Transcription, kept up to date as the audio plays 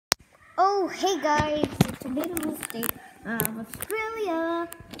Oh, hey guys, it's a beautiful state of Australia.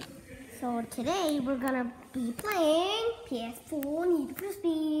 So today we're gonna be playing PS4 Need for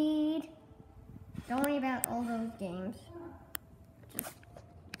Speed. Don't worry about all those games. Just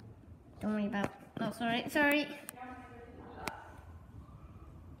don't worry about. Oh, sorry.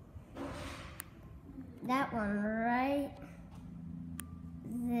 That one right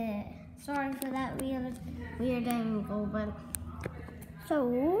there. Sorry for that weird angle, but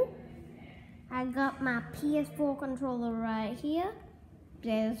so. I got my PS4 controller right here.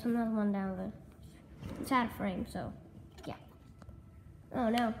 There's another one down there. It's out of frame, so yeah. Oh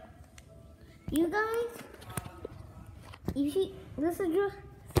no. You guys, you see, this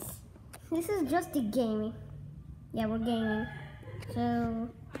is just a gaming. Yeah, we're gaming. So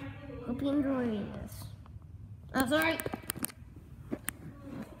hope you enjoy this. Oh, sorry.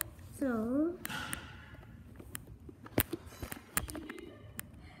 So.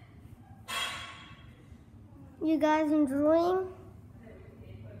 You guys enjoying?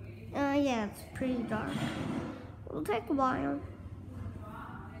 Yeah, it's pretty dark. It'll take a while.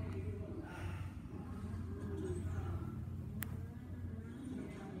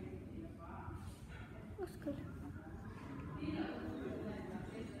 That's good.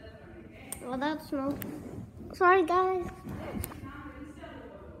 Well, that's smoke. Sorry, guys.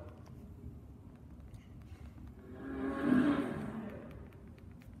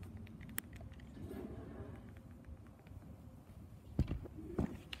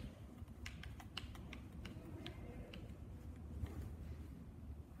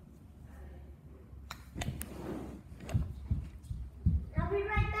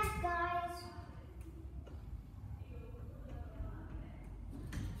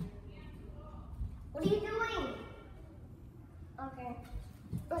 What are you doing?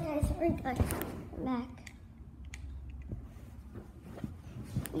 Okay, sorry guys. I'm back.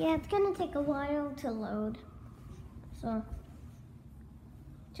 Yeah, it's gonna take a while to load. So,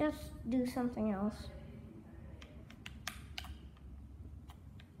 just do something else.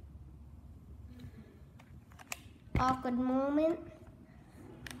 Awkward moment.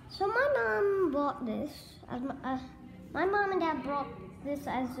 So my mom bought this. My mom and dad brought this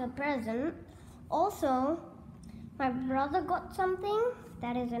as a present. Also, my brother got something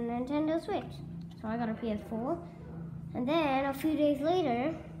that is a Nintendo Switch. So I got a PS4. And then a few days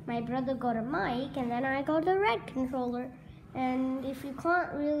later, my brother got a mic, and then I got a red controller. And if you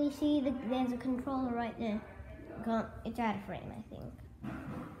can't really see, there's a controller right there. It's out of frame, I think.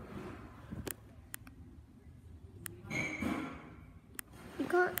 You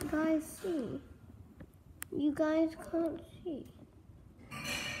can't guys see. You guys can't see.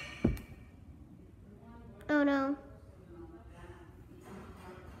 Oh no.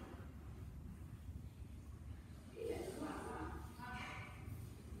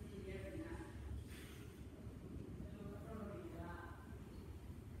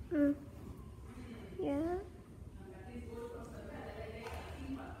 Yeah.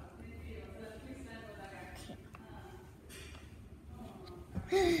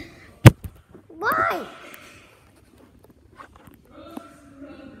 Why?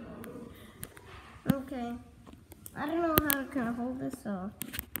 Okay. I don't know how to hold this, so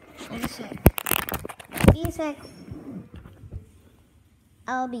wait a sec. Be a sec.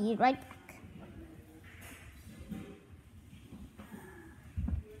 I'll be right back.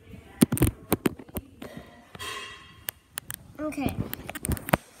 Okay.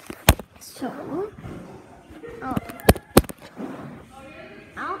 So,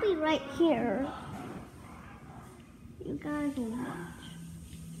 I'll be right here. You guys will watch.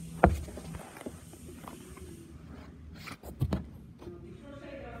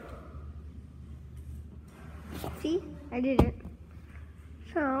 See, I did it.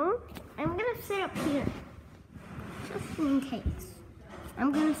 So, I'm gonna sit up here, just in case.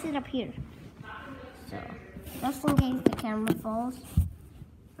 I'm gonna sit up here. So, just in case the camera falls.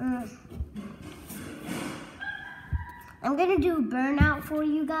 I'm gonna do burnout for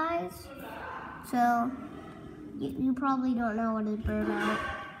you guys. So, you probably don't know what is burnout,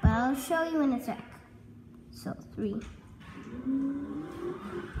 but I'll show you in a sec. So, 3.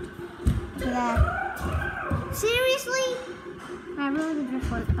 Look at that. Seriously? I really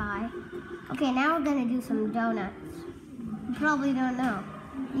just went by. Okay, now we're gonna do some donuts. You probably don't know.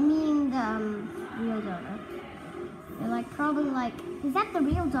 You mean the real donut. They're probably is that the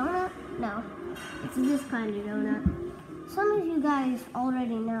real donut? No, it's this kind of donut. Some of you guys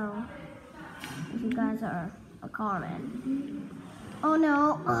already know if you guys are a car man. Oh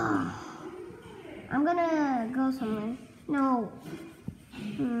no, I'm gonna go somewhere. No,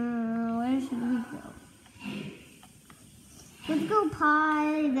 where should we go? Let's go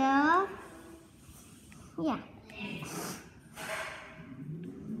by the Yeah.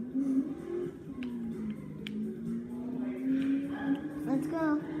 Let's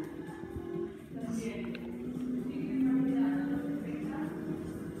go.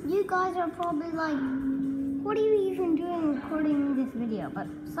 You guys are probably like, what are you even doing recording this video? But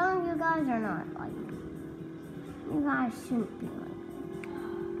some of you guys are not like, you guys shouldn't be like that.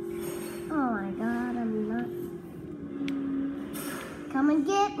 Oh my god, I'm not. Come and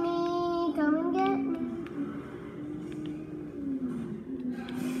get me, come and get me.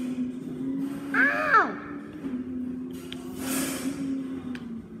 Ow!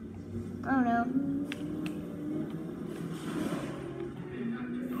 Oh no.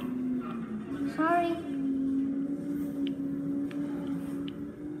 Sorry.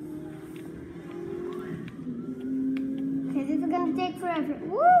 Okay, this is gonna take forever.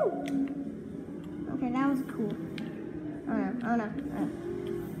 Woo! Okay, that was cool. Oh no, oh no, oh no.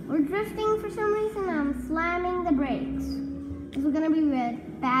 We're drifting for some reason. I'm slamming the brakes. This is gonna be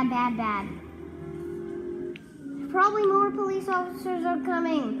red. Bad, bad, bad. Probably more police officers are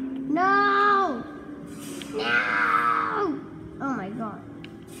coming. No! No! Oh my god.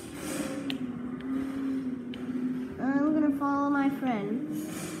 I'm gonna follow my friend.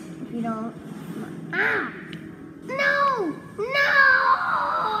 If you don't. Ah! No! No!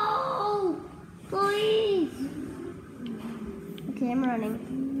 Please! Okay, I'm running.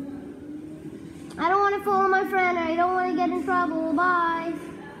 I don't want to follow my friend. I don't want to get in trouble. Bye.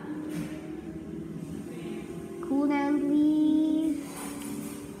 Cool down, please.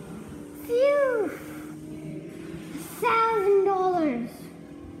 Phew! $1,000.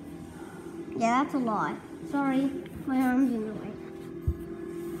 Yeah, that's a lot. Sorry, my arm's in the way.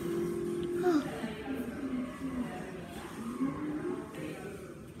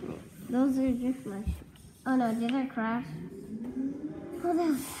 Those are just my shoes. Oh no, did I crash? Oh,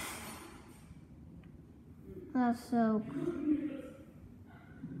 that's so cool.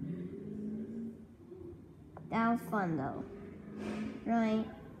 That was fun though. Right?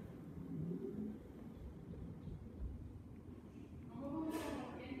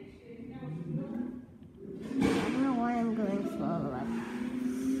 I don't know why I'm going slow.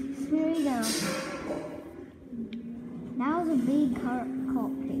 Here we go. That was a big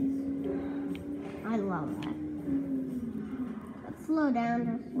cult chase. I love that. Let's slow down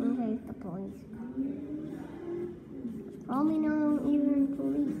just in case the police come. There's probably no even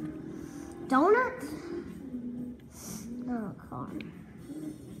police. Donuts? Oh god.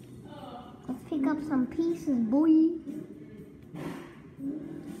 Let's pick up some pieces, boy.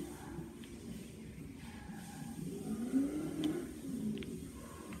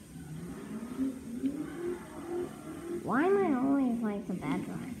 Why am I always like the bad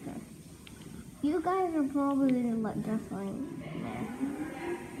driver? You guys are probably just like there.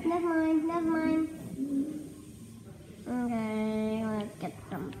 Never mind, never mind. Okay, let's get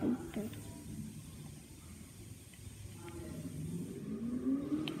some pieces.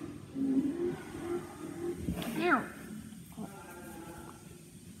 Ow!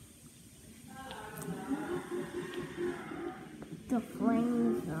 The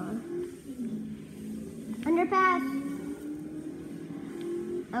flames on. Underpass!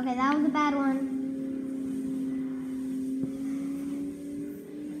 Okay, that was a bad one.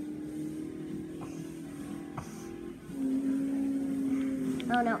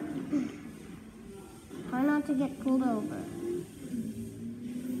 Oh no. Try not to get pulled over.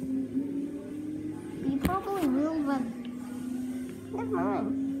 You probably will, but never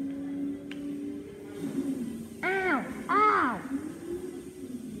mind. Ow! Ow!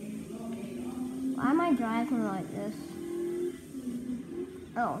 Why am I driving like this?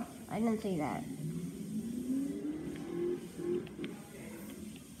 Oh, I didn't see that.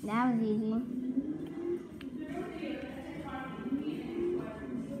 That was easy.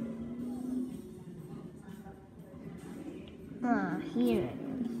 Ah, here it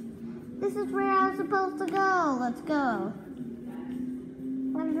is. This is where I was supposed to go. Let's go.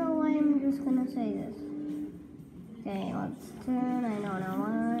 I don't know why I'm just gonna say this. Okay, let's turn. I don't know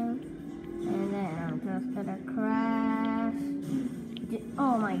why. And then I'm just gonna crash.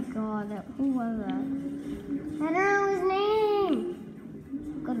 Oh my god, who was that? I don't know his name.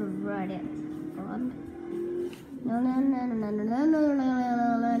 Gotta write it. God. No, no, no, no, no, no, no, no,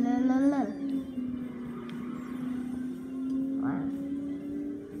 no, no, no, no. Wow.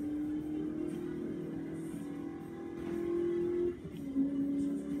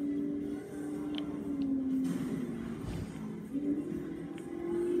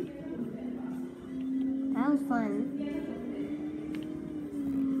 That was fun.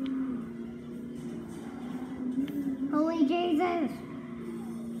 Holy Jesus!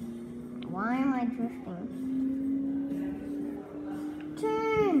 Why am I I drifting?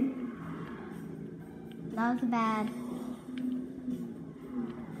 Turn! That was bad.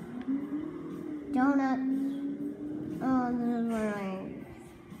 Donuts. Oh,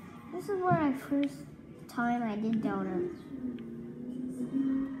 this is where I first time I did donuts.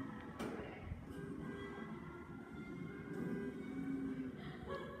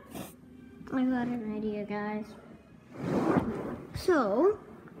 I got an idea, guys. So,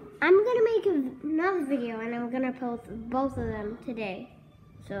 I'm gonna make another video and I'm gonna post both of them today.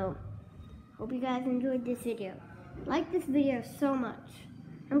 So, hope you guys enjoyed this video. Like this video so much.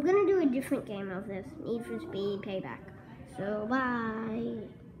 I'm gonna do a different game of this, Need for Speed Payback. So,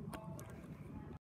 bye.